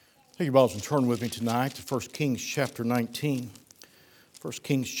Take your Bibles and turn with me tonight to 1 Kings chapter 19. 1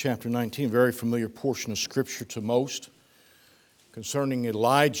 Kings chapter 19, a very familiar portion of Scripture to most concerning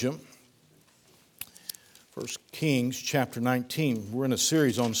Elijah. 1 Kings chapter 19. We're in a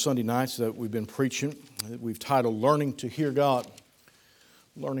series on Sunday nights that we've been preaching that we've titled Learning to Hear God.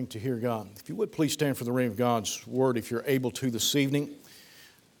 Learning to Hear God. If you would please stand for the reading of God's Word if you're able to this evening.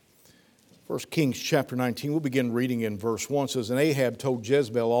 1 Kings chapter 19, we'll begin reading in verse 1. It says, And Ahab told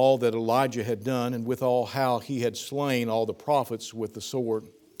Jezebel all that Elijah had done, and withal how he had slain all the prophets with the sword.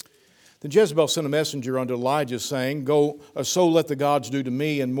 Then Jezebel sent a messenger unto Elijah, saying, Go, so let the gods do to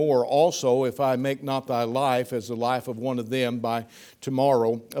me, and more also, if I make not thy life as the life of one of them by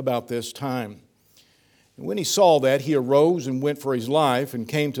tomorrow about this time. And when he saw that, he arose and went for his life, and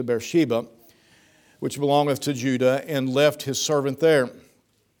came to Beersheba, which belongeth to Judah, and left his servant there.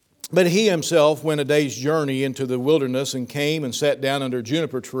 But he himself went a day's journey into the wilderness, and came and sat down under a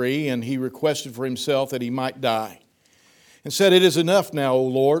juniper tree, and he requested for himself that he might die. And said, It is enough now, O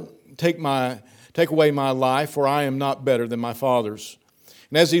Lord, take away my life, for I am not better than my fathers.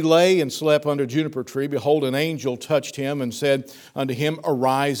 And as he lay and slept under a juniper tree, behold, an angel touched him and said unto him,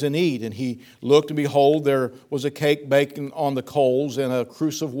 Arise and eat. And he looked, and behold, there was a cake baking on the coals, and a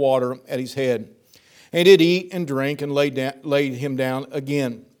cruse of water at his head. And he did eat and drink, and laid him down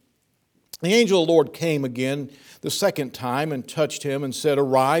again. The angel of the Lord came again the second time and touched him and said,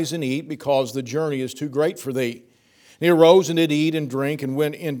 Arise and eat, because the journey is too great for thee. And he arose and did eat and drink, and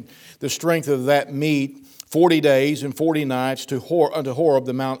went in the strength of that meat 40 days and 40 nights unto Horeb,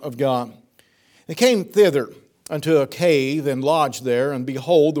 the mount of God. And came thither unto a cave, and lodged there. And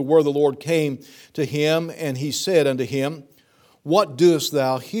behold, the word of the Lord came to him, and he said unto him, What doest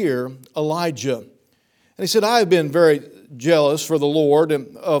thou here, Elijah? And he said, I have been very jealous for the Lord,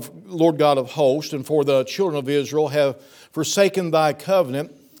 and of Lord God of hosts, and for the children of Israel have forsaken thy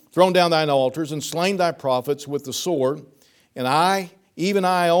covenant, thrown down thine altars, and slain thy prophets with the sword. And I, even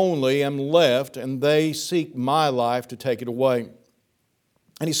I only, am left, and they seek my life to take it away.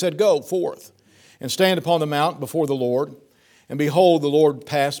 And he said, Go forth, and stand upon the mount before the Lord. And behold, the Lord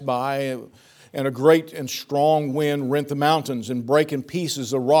passed by, and a great and strong wind rent the mountains, and brake in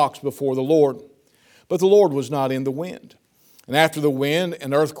pieces the rocks before the Lord. But the Lord was not in the wind. And after the wind,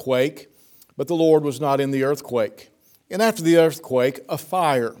 an earthquake, but the Lord was not in the earthquake. And after the earthquake, a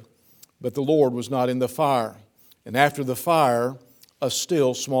fire, but the Lord was not in the fire. And after the fire, a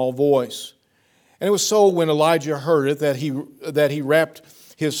still small voice. And it was so when Elijah heard it that he wrapped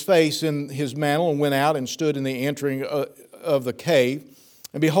his face in his mantle and went out and stood in the entering of the cave.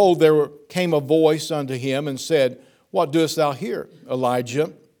 And behold, there came a voice unto him and said, What doest thou here,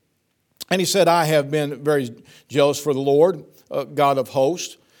 Elijah? And he said, I have been very jealous for the Lord, God of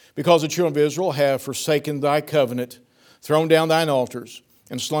hosts, because the children of Israel have forsaken thy covenant, thrown down thine altars,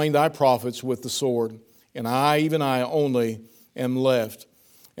 and slain thy prophets with the sword. And I, even I only, am left,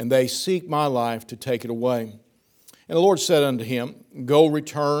 and they seek my life to take it away. And the Lord said unto him, Go,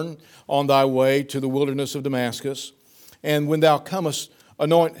 return on thy way to the wilderness of Damascus, and when thou comest,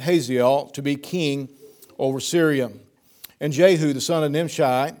 anoint Hazael to be king over Syria. And Jehu the son of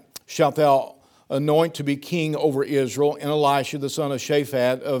Nimshi shalt thou anoint to be king over Israel, and Elisha the son of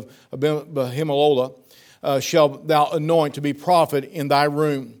Shaphat of Abimelech shalt thou anoint to be prophet in thy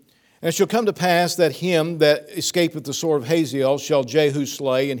room. And it shall come to pass that him that escapeth the sword of Hazael shall Jehu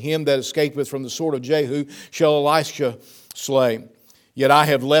slay, and him that escapeth from the sword of Jehu shall Elisha slay. Yet I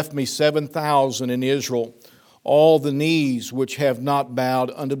have left me 7,000 in Israel, all the knees which have not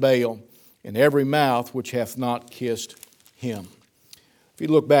bowed unto Baal, and every mouth which hath not kissed him. If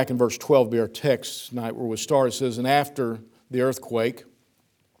you look back in verse 12, be our text tonight where we start, it says, And after the earthquake,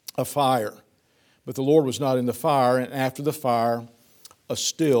 a fire. But the Lord was not in the fire, and after the fire, a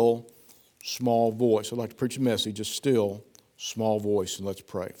still small voice. I'd like to preach a message, a still small voice, and let's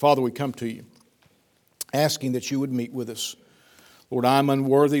pray. Father, we come to you asking that you would meet with us. Lord, I'm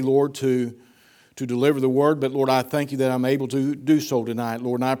unworthy, Lord, to deliver the word, but Lord, I thank you that I'm able to do so tonight.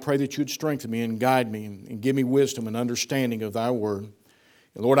 Lord, and I pray that you'd strengthen me and guide me and give me wisdom and understanding of thy word.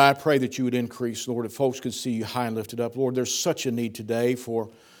 And Lord, I pray that you would increase, Lord, if folks could see you high and lifted up. Lord, there's such a need today for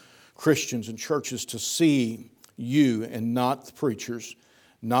Christians and churches to see you and not the preachers,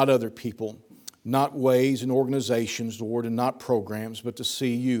 not other people, not ways and organizations, Lord, and not programs, but to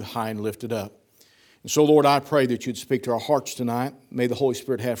see you high and lifted up. And so, Lord, I pray that you'd speak to our hearts tonight. May the Holy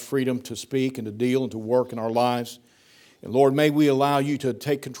Spirit have freedom to speak and to deal and to work in our lives. And Lord, may we allow you to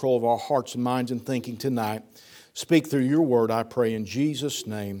take control of our hearts and minds and thinking tonight. Speak through your word, I pray in Jesus'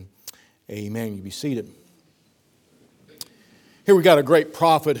 name. Amen. You be seated. Here we got a great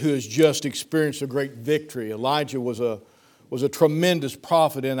prophet who has just experienced a great victory. Elijah was a was a tremendous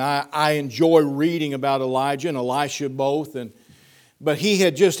prophet, and I enjoy reading about Elijah and Elisha both. But he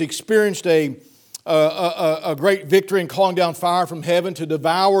had just experienced a great victory in calling down fire from heaven to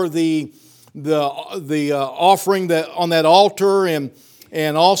devour the offering that on that altar,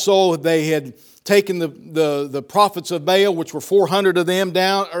 and also they had taken the prophets of Baal, which were 400 of them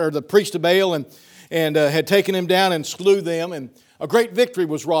down, or the priests of Baal, and had taken them down and slew them, and a great victory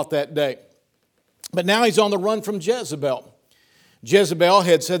was wrought that day. But now he's on the run from Jezebel. Jezebel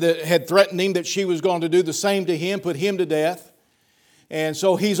had threatened him that she was going to do the same to him, put him to death. And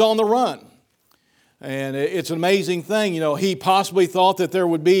so he's on the run. And it's an amazing thing. He possibly thought that there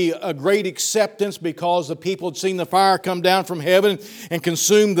would be a great acceptance because the people had seen the fire come down from heaven and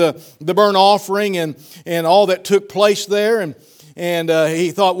consume the burnt offering and all that took place there. And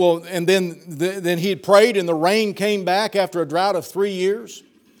he thought, well, and then he had prayed and the rain came back after a drought of 3 years.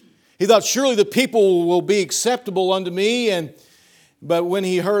 He thought, surely the people will be acceptable unto me. But when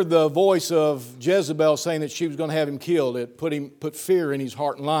he heard the voice of Jezebel saying that she was going to have him killed, it put fear in his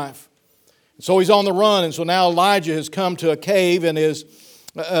heart and life. So he's on the run, and so now Elijah has come to a cave and is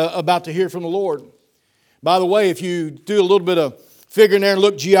about to hear from the Lord. By the way, if you do a little bit of figuring there and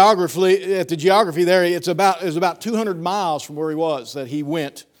look at the geography there, it was about 200 miles from where he was that he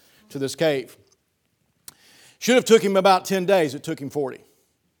went to this cave. Should have took him about 10 days. It took him 40.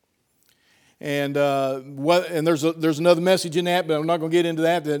 And there's another message in that, but I'm not going to get into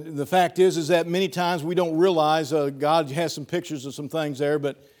that. The fact is that many times we don't realize God has some pictures of some things there,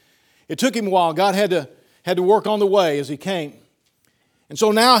 but it took him a while. God had to work on the way as he came. And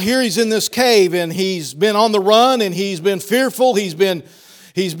so now here he's in this cave, and he's been on the run, and he's been fearful. He's been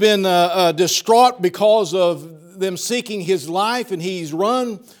distraught because of them seeking his life, and he's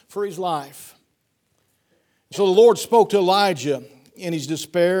run for his life. So the Lord spoke to Elijah in his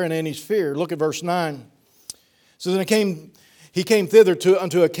despair and in his fear. Look at verse 9. It says, and he came thither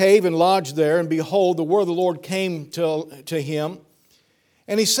unto a cave and lodged there, and behold, the word of the Lord came to him.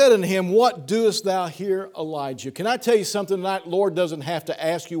 And he said unto him, what doest thou here, Elijah? Can I tell you something tonight? The Lord doesn't have to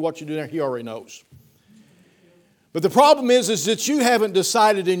ask you what you do there. He already knows. But the problem is that you haven't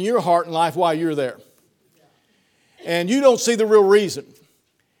decided in your heart and life why you're there. And you don't see the real reason.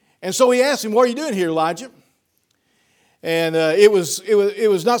 And so he asked him, what are you doing here, Elijah? And it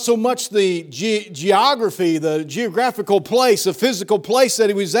was not so much the geography, the geographical place, the physical place that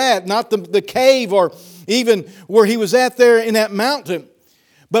he was at, not the cave or even where he was at there in that mountain.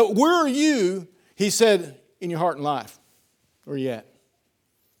 But where are you, he said, in your heart and life? Where are you at?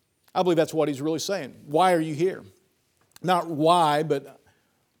 I believe that's what he's really saying. Why are you here? Not why, but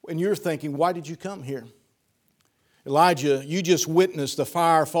when you're thinking, why did you come here? Elijah, you just witnessed the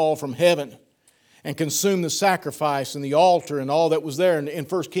fire fall from heaven and consume the sacrifice and the altar and all that was there in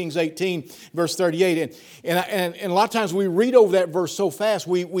 1 Kings 18, verse 38. And a lot of times we read over that verse so fast,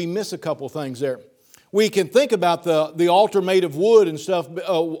 we miss a couple things there. We can think about the altar made of wood and stuff,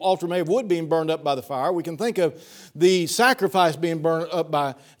 altar made of wood being burned up by the fire. We can think of the sacrifice being burned up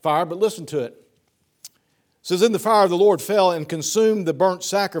by fire, but listen to it. It says, then the fire of the Lord fell and consumed the burnt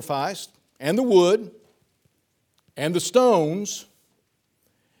sacrifice and the wood and the stones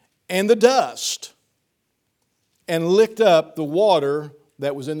and the dust, and licked up the water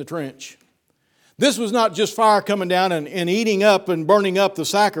that was in the trench. This was not just fire coming down and eating up and burning up the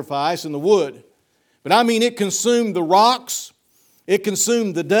sacrifice and the wood. But I mean, it consumed the rocks, it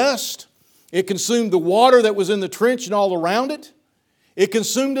consumed the dust, it consumed the water that was in the trench and all around it. It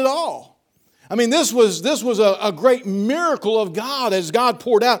consumed it all. I mean, this was a great miracle of God as God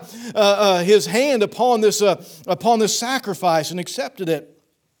poured out His hand upon this sacrifice and accepted it.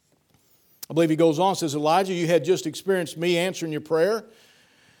 I believe he goes on and says, Elijah, you had just experienced me answering your prayer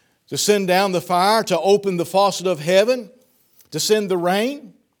to send down the fire, to open the faucet of heaven, to send the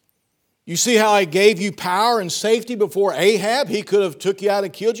rain. You see how I gave you power and safety before Ahab? He could have took you out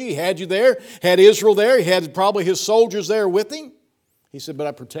and killed you. He had you there, had Israel there. He had probably his soldiers there with him. He said, but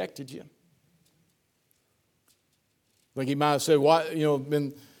I protected you. I think he might have said, why,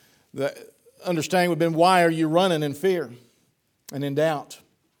 the understanding would have been, why are you running in fear and in doubt?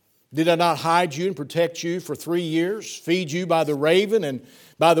 Did I not hide you and protect you for 3 years, feed you by the raven and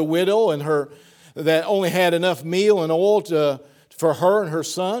by the widow and her that only had enough meal and oil for her and her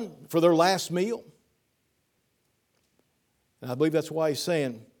son for their last meal? And I believe that's why he's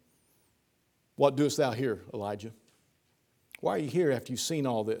saying, what doest thou here, Elijah? Why are you here after you've seen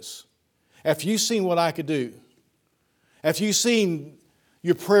all this? After you've seen what I could do? After you've seen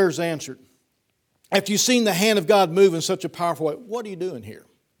your prayers answered? After you've seen the hand of God move in such a powerful way? What are you doing here?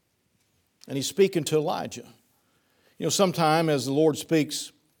 And he's speaking to Elijah. Sometime as the Lord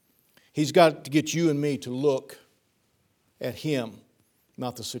speaks, He's got to get you and me to look at Him,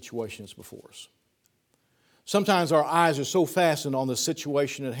 not the situation that's before us. Sometimes our eyes are so fastened on the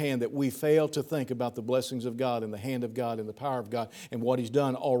situation at hand that we fail to think about the blessings of God and the hand of God and the power of God and what He's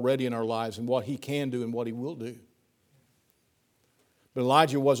done already in our lives and what He can do and what He will do. But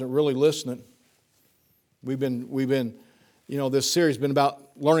Elijah wasn't really listening. We've been, this series has been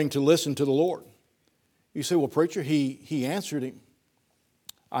about learning to listen to the Lord. You say, well, preacher, he answered him.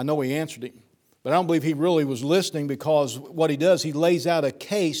 I know he answered him. But I don't believe he really was listening, because what he does, he lays out a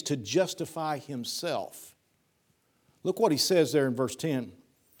case to justify himself. Look what he says there in verse 10.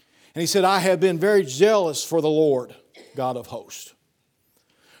 And he said, I have been very jealous for the Lord, God of hosts.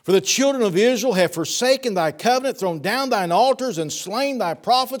 For the children of Israel have forsaken thy covenant, thrown down thine altars, and slain thy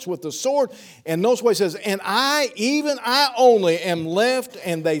prophets with the sword. And notice what he says, and I, even I only, am left,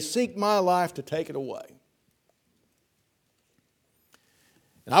 and they seek my life to take it away.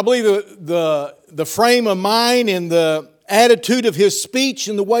 And I believe the frame of mind and the attitude of his speech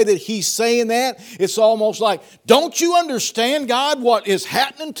and the way that he's saying that, it's almost like, don't you understand, God, what is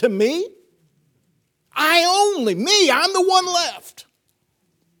happening to me? I'm the one left.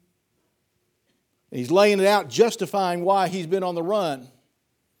 And he's laying it out, justifying why he's been on the run.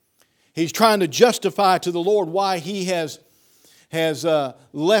 He's trying to justify to the Lord why he has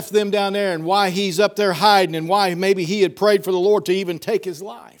left them down there, and why he's up there hiding, and why maybe he had prayed for the Lord to even take his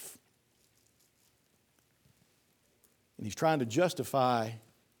life. And he's trying to justify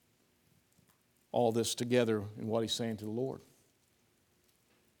all this together in what he's saying to the Lord.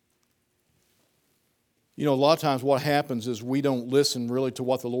 A lot of times what happens is we don't listen really to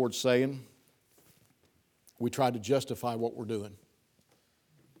what the Lord's saying. We try to justify what we're doing.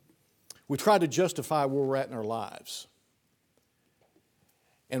 We try to justify where we're at in our lives.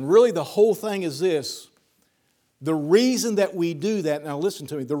 And really the whole thing is this. The reason that we do that, now listen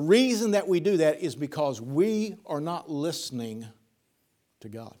to me, the reason that we do that is because we are not listening to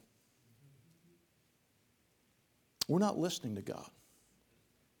God. We're not listening to God.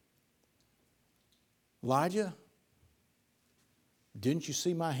 Elijah, didn't you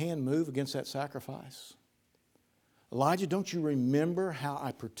see my hand move against that sacrifice? Elijah, don't you remember how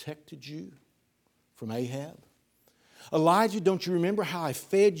I protected you from Ahab? Elijah, don't you remember how I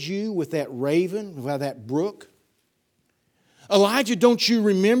fed you with that raven, by that brook? Elijah, don't you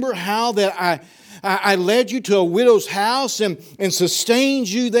remember how that I led you to a widow's house and sustained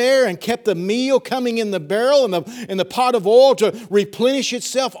you there and kept the meal coming in the barrel and the pot of oil to replenish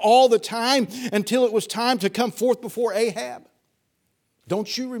itself all the time until it was time to come forth before Ahab?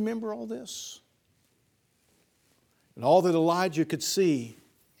 Don't you remember all this? And all that Elijah could see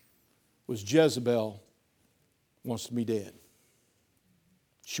was Jezebel wants to be dead.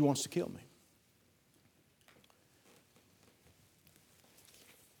 She wants to kill me.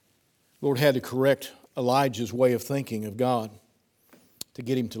 Lord had to correct Elijah's way of thinking of God to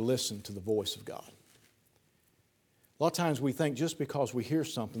get him to listen to the voice of God. A lot of times we think just because we hear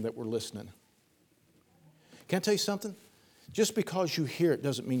something that we're listening. Can I tell you something? Just because you hear it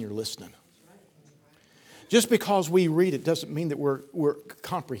doesn't mean you're listening. Just because we read it doesn't mean that we're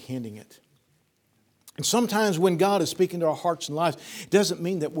comprehending it. And sometimes when God is speaking to our hearts and lives, it doesn't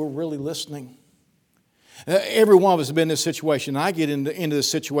mean that we're really listening. Every one of us has been in this situation. I get into this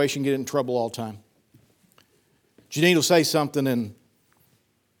situation, get in trouble all the time. Janine will say something and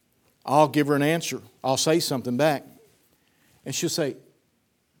I'll give her an answer. I'll say something back. And she'll say,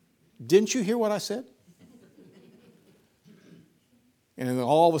 didn't you hear what I said? And then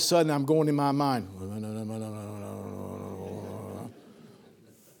all of a sudden I'm going in my mind.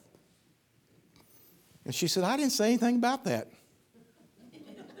 And she said, I didn't say anything about that.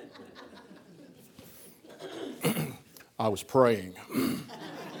 I was praying.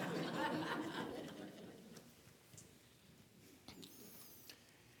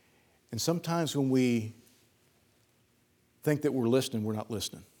 And sometimes when we think that we're listening, we're not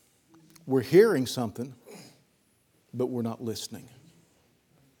listening. We're hearing something, but we're not listening.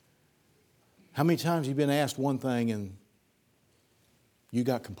 How many times have you been asked one thing and you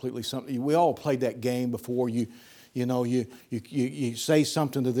got completely something? We all played that game before. You say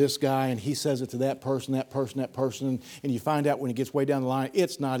something to this guy and he says it to that person, and you find out when it gets way down the line,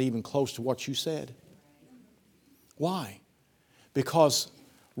 it's not even close to what you said. Why? Because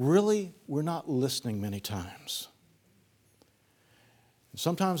really, we're not listening many times.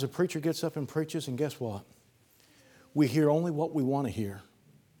 Sometimes a preacher gets up and preaches, and guess what? We hear only what we want to hear.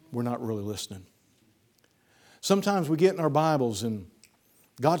 We're not really listening. Sometimes we get in our Bibles and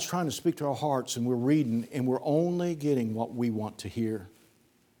God's trying to speak to our hearts and we're reading and we're only getting what we want to hear,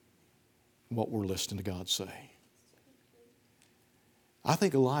 what we're listening to God say. I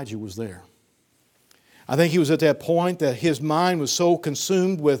think Elijah was there. I think he was at that point that his mind was so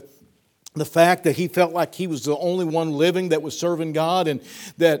consumed with the fact that he felt like he was the only one living that was serving God, and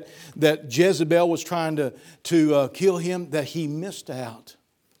that Jezebel was trying to kill him, that he missed out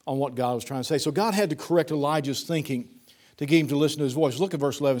on what God was trying to say. So God had to correct Elijah's thinking to get him to listen to his voice. Look at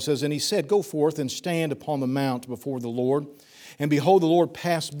verse 11. It says, "And he said, Go forth and stand upon the mount before the Lord. And behold, the Lord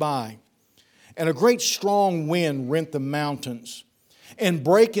passed by. And a great strong wind rent the mountains and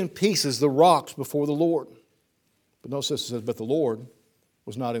brake in pieces the rocks before the Lord." But notice this, it says, "But the Lord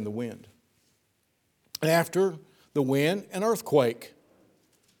was not in the wind. And after the wind, an earthquake.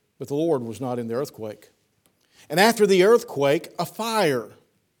 But the Lord was not in the earthquake. And after the earthquake, a fire.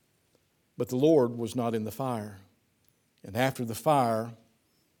 But the Lord was not in the fire. And after the fire,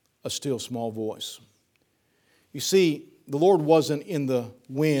 a still small voice." You see, the Lord wasn't in the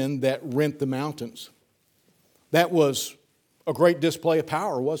wind that rent the mountains. That was a great display of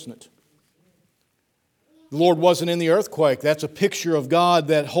power, wasn't it? The Lord wasn't in the earthquake. That's a picture of God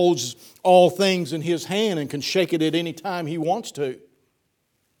that holds all things in His hand and can shake it at any time He wants to.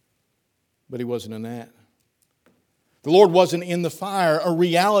 But He wasn't in that. The Lord wasn't in the fire, a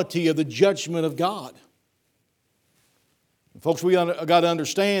reality of the judgment of God. And folks, we got to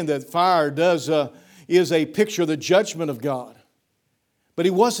understand that fire is a picture of the judgment of God. But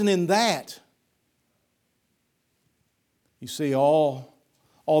He wasn't in that. You see, all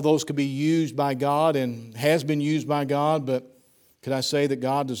those could be used by God and has been used by God, but could I say that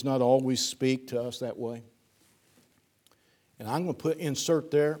God does not always speak to us that way? And I'm going to insert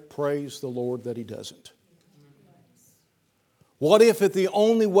there, praise the Lord that He doesn't. What if the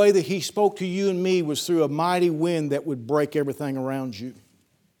only way that He spoke to you and me was through a mighty wind that would break everything around you?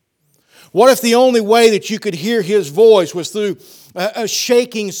 What if the only way that you could hear His voice was through a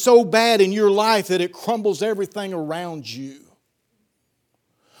shaking so bad in your life that it crumbles everything around you?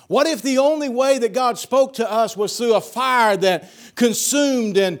 What if the only way that God spoke to us was through a fire that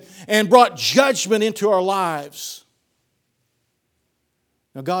consumed and brought judgment into our lives?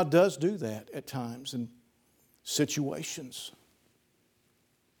 Now, God does do that at times in situations,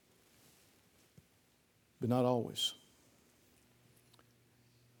 but not always.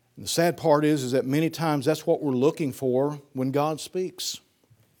 And the sad part is that many times that's what we're looking for when God speaks,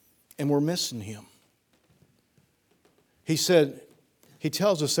 and we're missing Him. He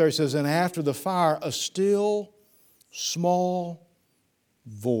tells us there, He says, "And after the fire, a still small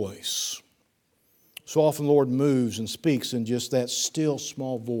voice." So often the Lord moves and speaks in just that still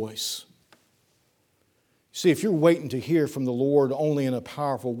small voice. See, if you're waiting to hear from the Lord only in a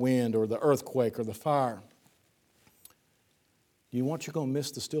powerful wind or the earthquake or the fire, do you want you're going to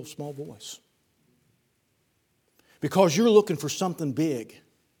miss the still small voice? Because you're looking for something big.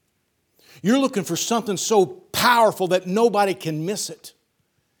 You're looking for something so powerful that nobody can miss it.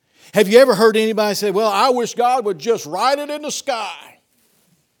 Have you ever heard anybody say, "Well, I wish God would just write it in the sky"?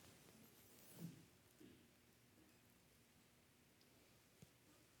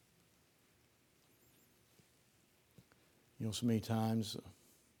 You know, so many times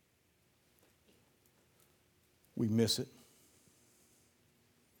we miss it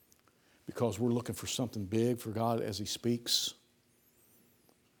because we're looking for something big for God as He speaks.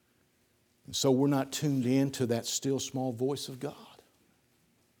 And so we're not tuned in to that still small voice of God.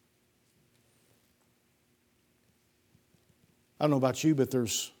 I don't know about you, but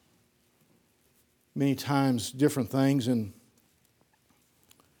there's many times different things in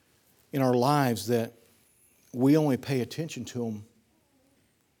our lives that we only pay attention to them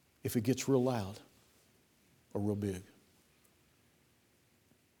if it gets real loud or real big.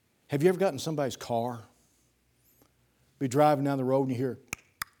 Have you ever gotten in somebody's car, be driving down the road and you hear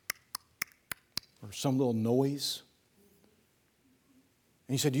or some little noise?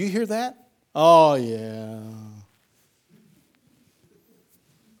 And you said, "Do you hear that?" "Oh, yeah.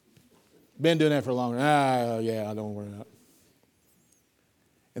 Been doing that for a long time." "Yeah, I don't worry about it."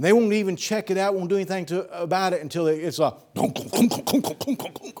 And they won't even check it out, won't do anything about it until it's a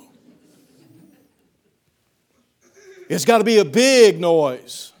it's got to be a big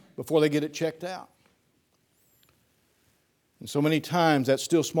noise before they get it checked out. And so many times that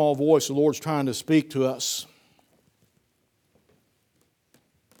still small voice, the Lord's trying to speak to us,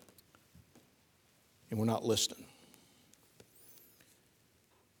 and we're not listening.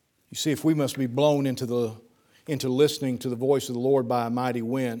 You see, if we must be blown into listening to the voice of the Lord by a mighty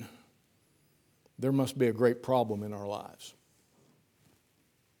wind, there must be a great problem in our lives.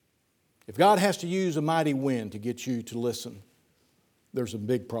 If God has to use a mighty wind to get you to listen, there's a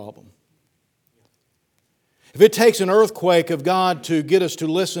big problem. If it takes an earthquake of God to get us to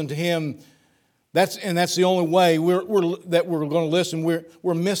listen to Him, that's the only way that we're going to listen.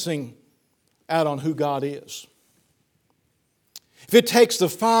 We're missing out on who God is. If it takes the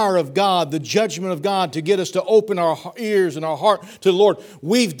fire of God, the judgment of God to get us to open our ears and our heart to the Lord,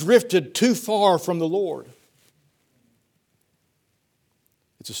 we've drifted too far from the Lord.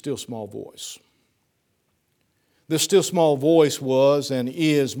 It's a still small voice. This still small voice was and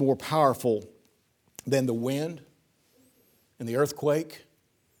is more powerful than the wind and the earthquake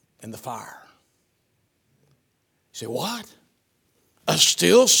and the fire. You say, what? A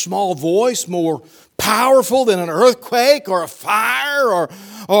still small voice more powerful than an earthquake or a fire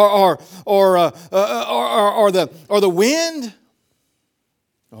or the wind?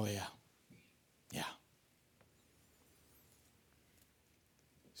 Oh yeah, yeah.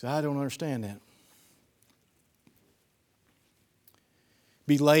 So I don't understand that.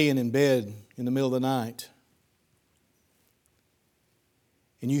 Be laying in bed in the middle of the night,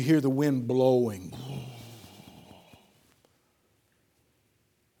 and you hear the wind blowing.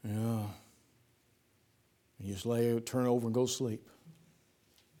 Yeah. And you just lay, turn over and go to sleep.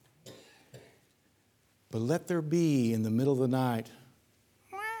 But let there be in the middle of the night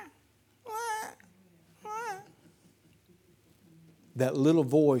that little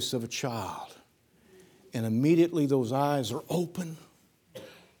voice of a child. And immediately those eyes are open.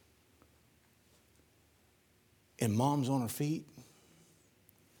 And mom's on her feet.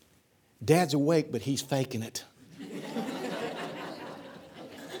 Dad's awake, but he's faking it.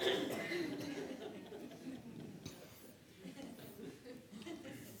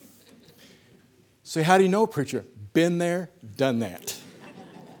 Say, how do you know, preacher? Been there, done that.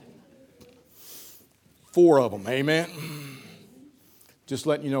 4 of them, amen? Just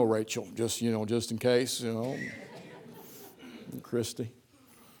letting you know, Rachel, just in case, Christy,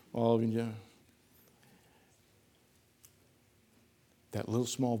 all of you, yeah. That little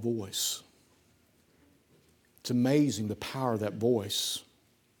small voice. It's amazing the power of that voice.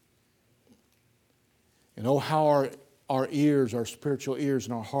 And oh, how our ears, our spiritual ears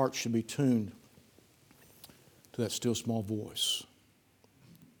and our hearts should be tuned to that still small voice.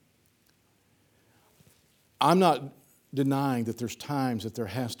 I'm not denying that there's times that there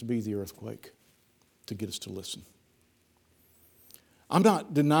has to be the earthquake to get us to listen. I'm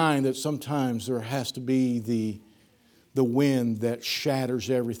not denying that sometimes there has to be the wind that shatters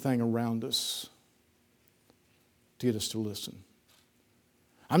everything around us to get us to listen.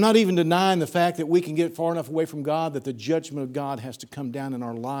 I'm not even denying the fact that we can get far enough away from God that the judgment of God has to come down in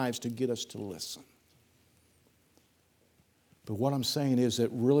our lives to get us to listen. But what I'm saying is that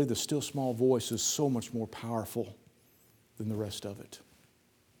really the still small voice is so much more powerful than the rest of it.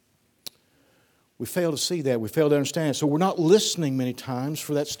 We fail to see that. We fail to understand it. So we're not listening many times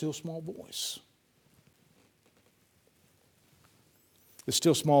for that still small voice. The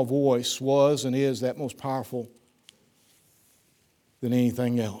still small voice was and is that most powerful than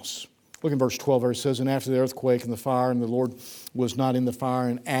anything else. Look in verse 12 where it says, and after the earthquake and the fire, and the Lord was not in the fire,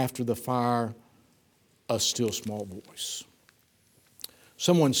 and after the fire, a still small voice.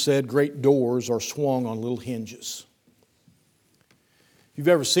 Someone said great doors are swung on little hinges. If you've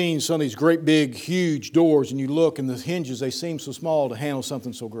ever seen some of these great big huge doors and you look and the hinges, they seem so small to handle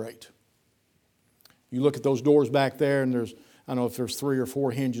something so great. You look at those doors back there and there's, I don't know if there's 3 or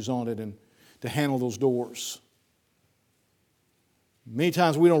 4 hinges on it and to handle those doors. Many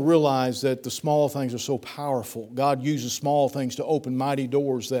times we don't realize that the small things are so powerful. God uses small things to open mighty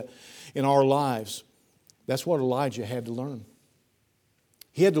doors that in our lives. That's what Elijah had to learn.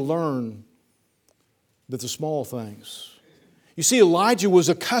 He had to learn that the small things. You see, Elijah was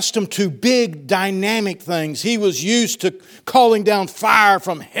accustomed to big, dynamic things. He was used to calling down fire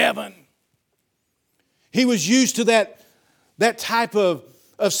from heaven. He was used to that type of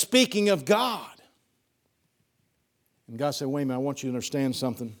speaking of God. And God said, wait a minute, I want you to understand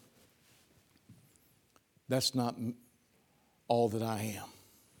something. That's not all that I am.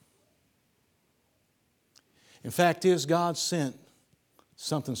 In fact, God sent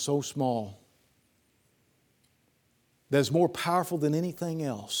something so small that is more powerful than anything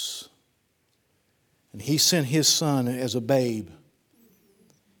else. And He sent His Son as a babe,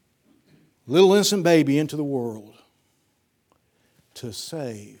 little innocent baby, into the world to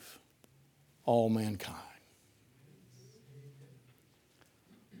save all mankind.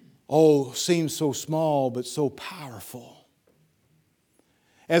 Oh, seems so small but so powerful.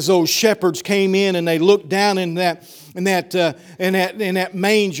 As those shepherds came in and they looked down in that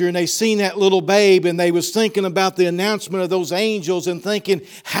manger and they seen that little babe and they was thinking about the announcement of those angels and thinking,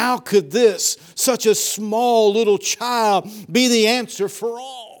 how could this, such a small little child, be the answer for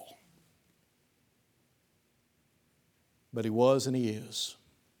all? But He was and He is.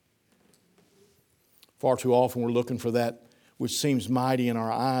 Far too often we're looking for that which seems mighty in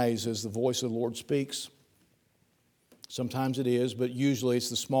our eyes as the voice of the Lord speaks. Sometimes it is, but usually it's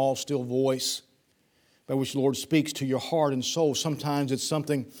the small, still voice by which the Lord speaks to your heart and soul. Sometimes it's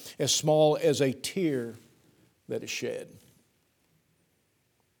something as small as a tear that is shed.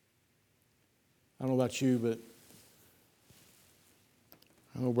 I don't know about you, but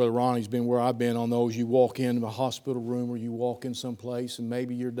I know Brother Ronnie's been where I've been on those. You walk into a hospital room or you walk in someplace and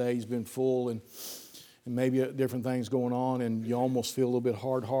maybe your day's been full and maybe different things going on and you almost feel a little bit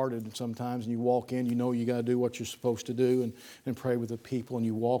hard-hearted sometimes, and you walk in, you know you got to do what you're supposed to do and pray with the people, and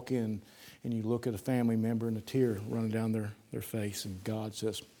you walk in and you look at a family member and a tear running down their face, and God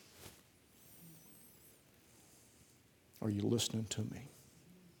says, "Are you listening to me?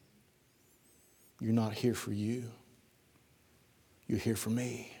 You're not here for you. You're here for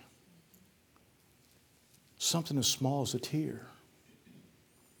me." Something as small as a tear.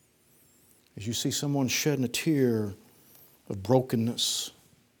 As you see someone shedding a tear of brokenness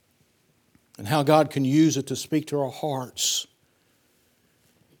and how God can use it to speak to our hearts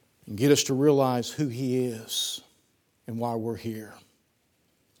and get us to realize who He is and why we're here.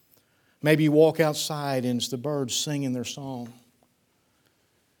 Maybe you walk outside and it's the birds singing their song.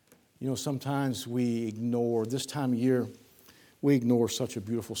 You know, sometimes we ignore, this time of year, we ignore such a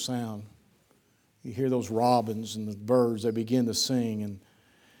beautiful sound. You hear those robins and the birds, they begin to sing, and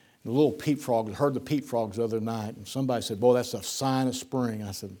the little peat frogs, I heard the peat frogs the other night, and somebody said, "Boy, that's a sign of spring."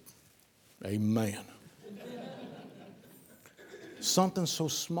 I said, "Amen." Something so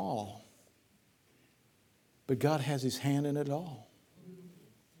small, but God has His hand in it all.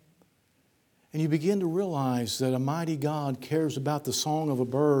 And you begin to realize that a mighty God cares about the song of a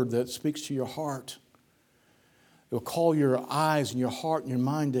bird that speaks to your heart. It will call your eyes and your heart and your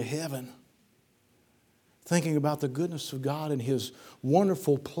mind to heaven, thinking about the goodness of God and His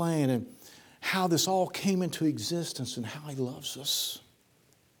wonderful plan and how this all came into existence and how He loves us.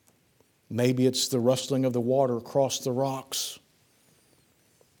 Maybe it's the rustling of the water across the rocks.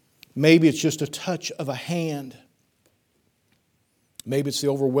 Maybe it's just a touch of a hand. Maybe it's the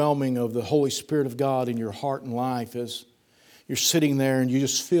overwhelming of the Holy Spirit of God in your heart and life as you're sitting there and you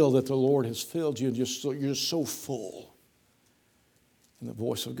just feel that the Lord has filled you and you're just so full. And the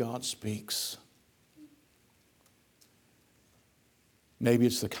voice of God speaks. Maybe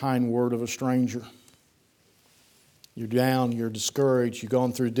it's the kind word of a stranger. You're down, you're discouraged, you've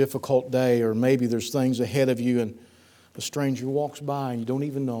gone through a difficult day, or maybe there's things ahead of you and a stranger walks by and you don't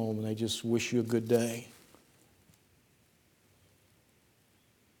even know them and they just wish you a good day.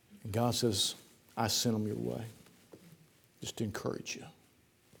 And God says, "I sent them your way just to encourage you."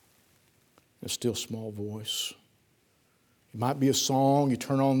 A still small voice. It might be a song, you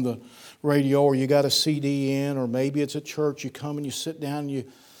turn on the radio or you got a CD in, or maybe it's at church, you come and you sit down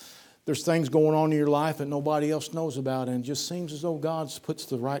and there's things going on in your life that nobody else knows about, and it just seems as though God puts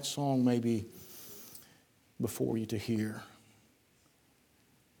the right song maybe before you to hear.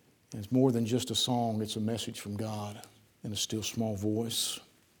 And it's more than just a song, it's a message from God in a still small voice.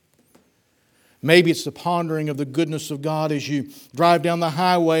 Maybe it's the pondering of the goodness of God as you drive down the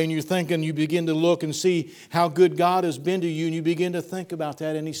highway and you're thinking, you begin to look and see how good God has been to you, and you begin to think about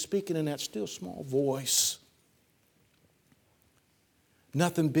that, and He's speaking in that still small voice.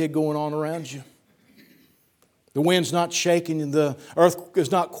 Nothing big going on around you. The wind's not shaking and the earth is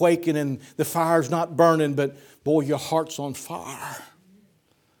not quaking and the fire's not burning, but boy, your heart's on fire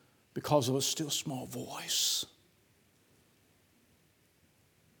because of a still small voice.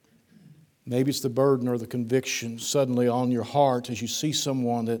 Maybe it's the burden or the conviction suddenly on your heart as you see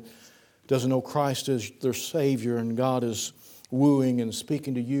someone that doesn't know Christ as their Savior, and God is wooing and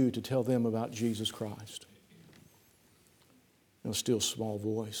speaking to you to tell them about Jesus Christ. In a still small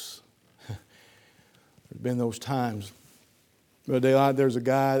voice. There's been those times. There's a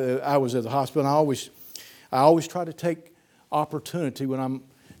guy that I was at the hospital, and I always try to take opportunity when I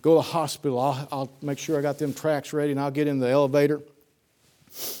go to the hospital. I'll make sure I got them tracks ready, and I'll get in the elevator.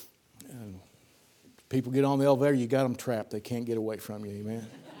 And people get on the elevator, you got them trapped. They can't get away from you, amen?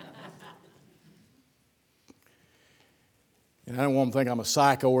 And I don't want them to think I'm a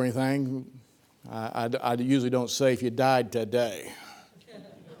psycho or anything. I usually don't say if you died today.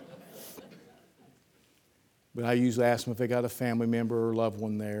 But I usually ask them if they got a family member or loved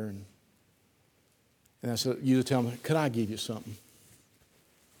one there. And I usually tell them, "Could I give you something?"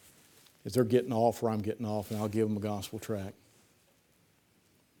 If they're getting off or I'm getting off, and I'll give them a gospel tract.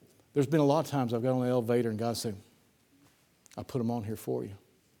 There's been a lot of times I've got on the elevator and God said, "I put them on here for you."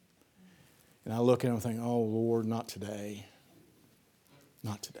 And I look at them and think, "Oh, Lord, not today.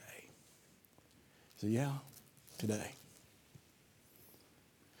 Not today." He said, "Yeah, today."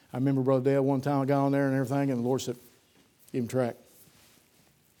 I remember, Brother Dale, one time I got on there and everything, and the Lord said, Give him track.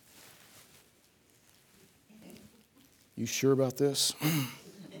 You sure about this?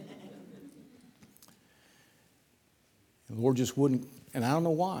 The Lord just wouldn't, and I don't know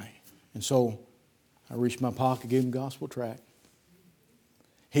why. And so I reached in my pocket, gave him gospel tract.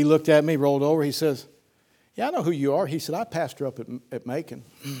 He looked at me, rolled over. He says, "Yeah, I know who you are." He said, "I pastor up at Macon."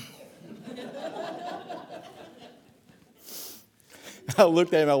 I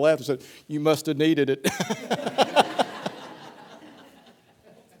looked at him, I laughed and said, "You must have needed it."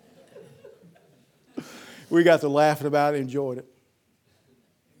 We got to laughing about it, enjoyed it.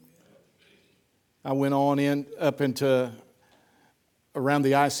 I went on in, up into around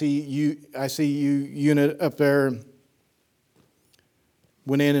the ICU unit up there.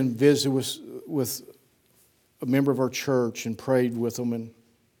 Went in and visited with a member of our church and prayed with them, and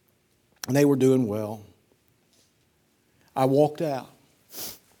they were doing well. I walked out.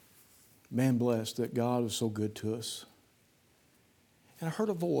 Man blessed that God was so good to us. And I heard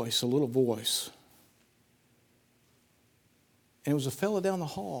a voice, a little voice. And it was a fellow down the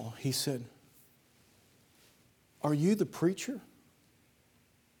hall. He said, "Are you the preacher?"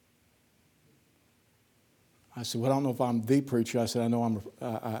 I said, "Well, I don't know if I'm the preacher." I said, "I know I'm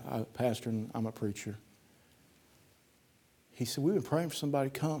a pastor and I'm a preacher." He said, "We've been praying for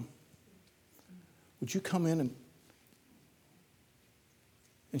somebody to come. Would you come in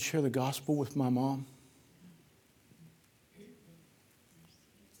and share the gospel with my mom?"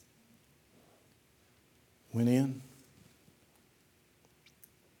 Went in.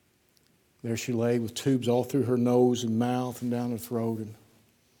 There she lay with tubes all through her nose and mouth and down her throat. And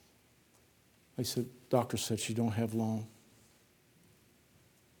they said, "Doctor said she don't have long."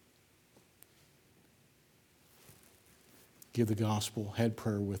 Give the gospel, had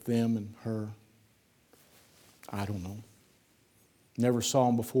prayer with them and her. I don't know. Never saw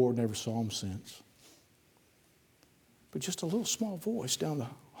him before, never saw him since. But just a little small voice down the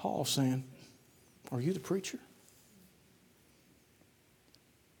hall saying, "Are you the preacher?"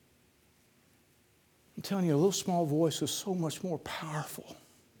 I'm telling you, a little small voice is so much more powerful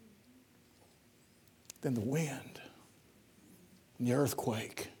than the wind and the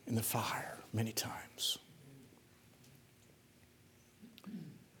earthquake and the fire many times.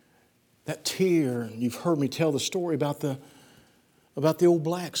 That tear, and you've heard me tell the story about the old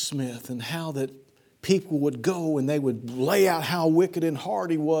blacksmith and how that people would go and they would lay out how wicked and hard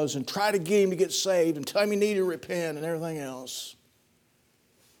he was and try to get him to get saved and tell him he needed to repent and everything else.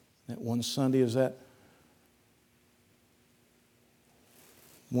 That one Sunday, as that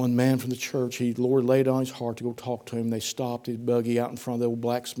one man from the church, the Lord laid on his heart to go talk to him. They stopped his buggy out in front of the old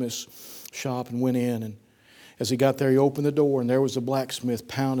blacksmith's shop and went in. And as he got there, he opened the door, and there was the blacksmith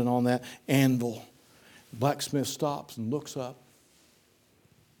pounding on that anvil. The blacksmith stops and looks up.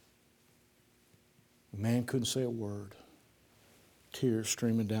 The man couldn't say a word. Tears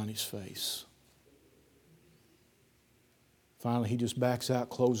streaming down his face. Finally, he just backs out,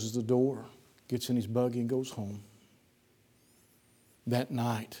 closes the door, gets in his buggy, and goes home. That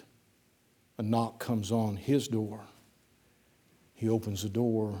night, a knock comes on his door. He opens the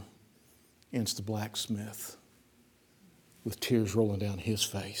door, and it's the blacksmith with tears rolling down his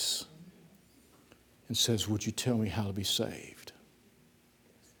face and says, "Would you tell me how to be saved?"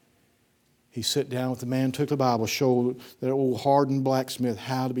 He sat down with the man, took the Bible, showed that old hardened blacksmith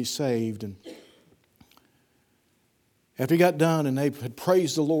how to be saved. And after he got done and they had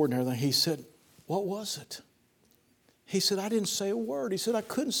praised the Lord and everything, he said, "What was it?" He said, "I didn't say a word." He said, "I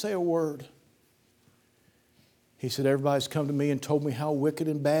couldn't say a word." He said, "Everybody's come to me and told me how wicked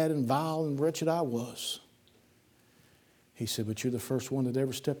and bad and vile and wretched I was." He said, "But you're the first one that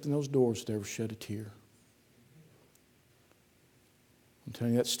ever stepped in those doors that ever shed a tear." I'm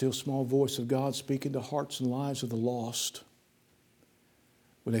telling you, that still small voice of God speaking to hearts and lives of the lost,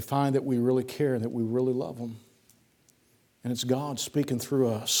 when they find that we really care and that we really love them. And it's God speaking through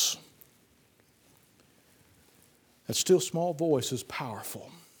us. That still small voice is powerful.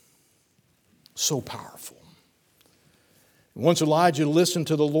 So powerful. Once Elijah listened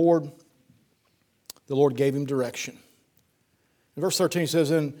to the Lord gave him direction. In verse 13 it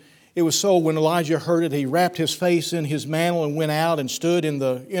says, "And it was so when Elijah heard it, he wrapped his face in his mantle and went out and stood in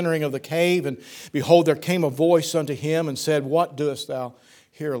the entering of the cave. And behold, there came a voice unto him and said, What doest thou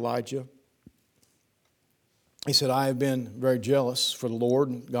here, Elijah? He said, I have been very jealous for the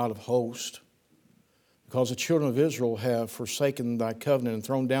Lord, God of hosts, because the children of Israel have forsaken thy covenant and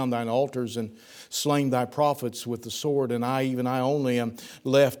thrown down thine altars and slain thy prophets with the sword. And I, even I only, am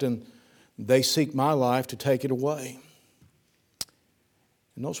left, and they seek my life to take it away."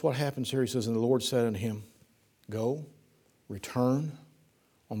 And notice what happens here. He says, "And the Lord said unto him, Go, return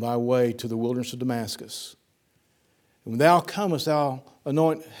on thy way to the wilderness of Damascus. And when thou comest, thou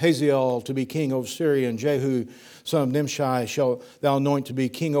anoint Hazael to be king over Syria, and Jehu, son of Nimshi, shalt thou anoint to be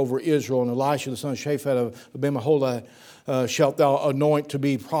king over Israel, and Elisha, the son of Shaphat of Abimaholah, shalt thou anoint to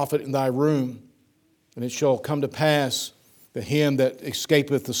be prophet in thy room. And it shall come to pass that him that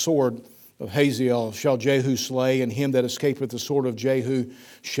escapeth the sword of Hazael shall Jehu slay, and him that escapeth the sword of Jehu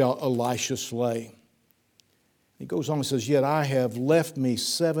shall Elisha slay. He goes on and says, Yet I have left me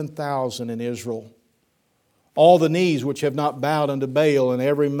 7,000 in Israel, all the knees which have not bowed unto Baal, and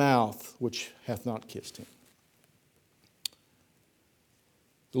every mouth which hath not kissed him.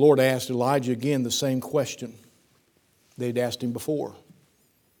 The Lord asked Elijah again the same question they'd asked him before.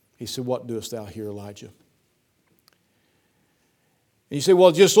 He said, What doest thou here, Elijah? And you say, well,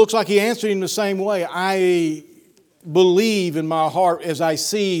 it just looks like he answered him the same way. I believe in my heart as I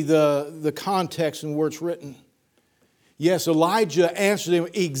see the context and where it's written. Yes, Elijah answered him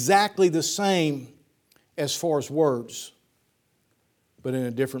exactly the same as far as words, but in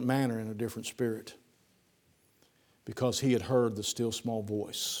a different manner, in a different spirit, because he had heard the still small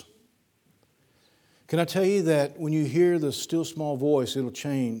voice. Can I tell you that when you hear the still small voice, it'll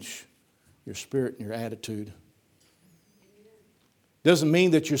change your spirit and your attitude. Doesn't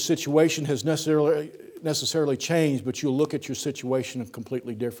mean that your situation has necessarily changed, but you'll look at your situation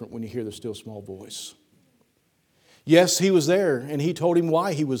completely different when you hear the still small voice. Yes, he was there, and he told him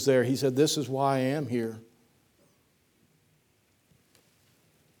why he was there. He said, This is why I am here.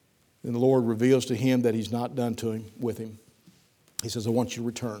 Then the Lord reveals to him that he's not done with him. He says, I want you to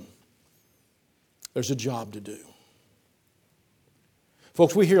return. There's a job to do.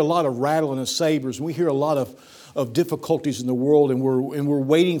 Folks, we hear a lot of rattling of sabers, and we hear a lot of difficulties in the world, and we're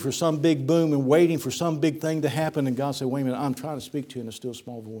waiting for some big boom and waiting for some big thing to happen. And God said, wait a minute, I'm trying to speak to you in a still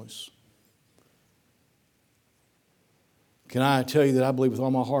small voice. Can I tell you that I believe with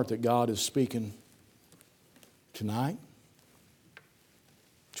all my heart that God is speaking tonight,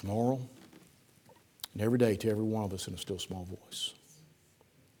 tomorrow, and every day to every one of us in a still small voice.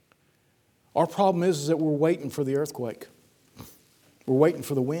 Our problem is that we're waiting for the earthquake. We're waiting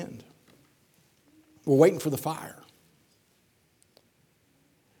for the wind. We're waiting for the fire.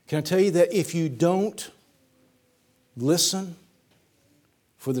 Can I tell you that if you don't listen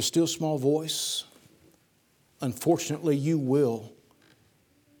for the still small voice, unfortunately you will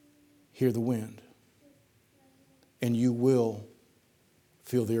hear the wind and you will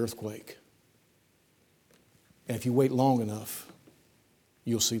feel the earthquake. And if you wait long enough,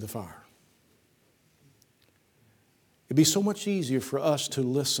 you'll see the fire. It'd be so much easier for us to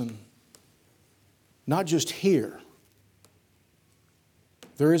listen, not just hear.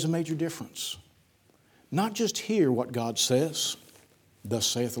 There is a major difference. Not just hear what God says, thus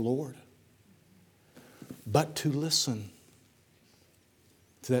saith the Lord, but to listen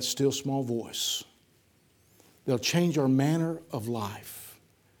to that still small voice. They'll change our manner of life.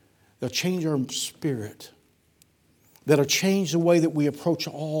 They'll change our spirit. That'll change the way that we approach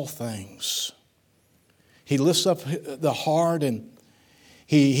all things. He lifts up the heart, and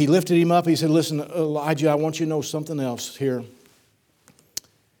he lifted him up. He said, listen, Elijah, I want you to know something else here.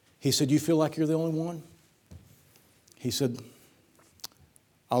 He said, you feel like you're the only one? He said,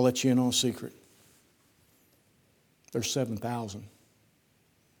 I'll let you in on a secret. There's 7,000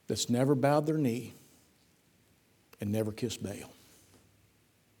 that's never bowed their knee and never kissed Baal.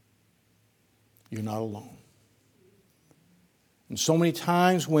 You're not alone. And so many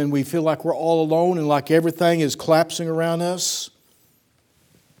times when we feel like we're all alone and like everything is collapsing around us,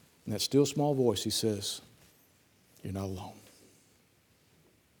 in that still small voice, he says, you're not alone.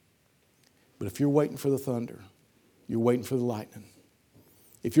 But if you're waiting for the thunder, you're waiting for the lightning,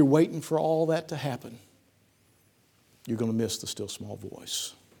 if you're waiting for all that to happen, you're going to miss the still small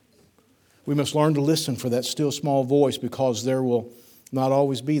voice. We must learn to listen for that still small voice, because there will not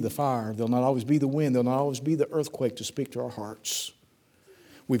always be the fire. There'll not always be the wind. There'll not always be the earthquake to speak to our hearts.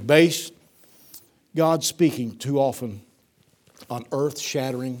 We've based God's speaking too often on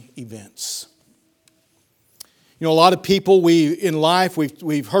earth-shattering events. You know, a lot of people in life,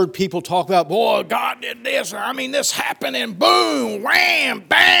 we've heard people talk about, boy, God did this, or this happened, and boom, wham,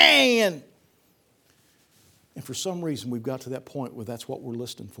 bang. And for some reason, we've got to that point where that's what we're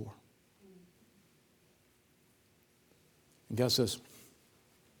listening for. And God says,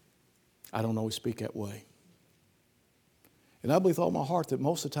 I don't always speak that way. And I believe with all my heart that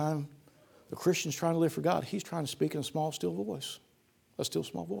most of the time, the Christian's trying to live for God, he's trying to speak in a small, still voice. A still,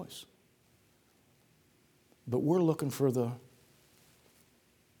 small voice. But we're looking for the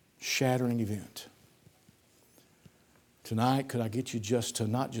shattering event. Tonight, could I get you just to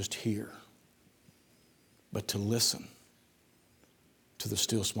not just hear, but to listen to the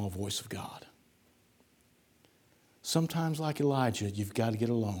still, small voice of God? Sometimes, like Elijah, you've got to get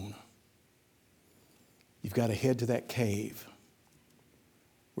alone. You've got to head to that cave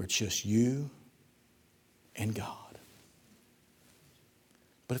where it's just you and God.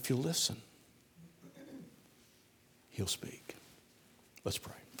 But if you listen, He'll speak. Let's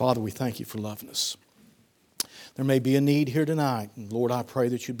pray. Father, we thank You for loving us. There may be a need here tonight. And Lord, I pray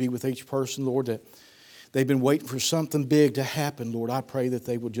that You'd be with each person, Lord, that they've been waiting for something big to happen. Lord, I pray that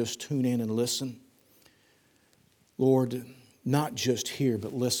they would just tune in and listen. Lord, not just hear,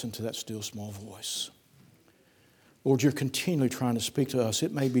 but listen to that still small voice. Lord, You're continually trying to speak to us.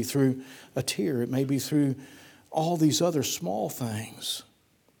 It may be through a tear. It may be through all these other small things.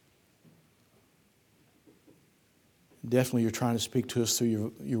 Definitely You're trying to speak to us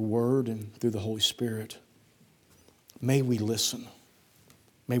through your Word and through the Holy Spirit. May we listen.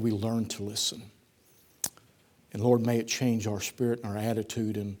 May we learn to listen. And Lord, may it change our spirit and our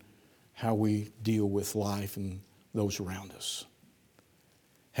attitude and how we deal with life and those around us.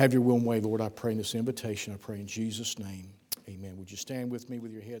 Have Your will and way, Lord, I pray in this invitation. I pray in Jesus' name. Amen. Would you stand with me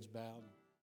with your heads bowed?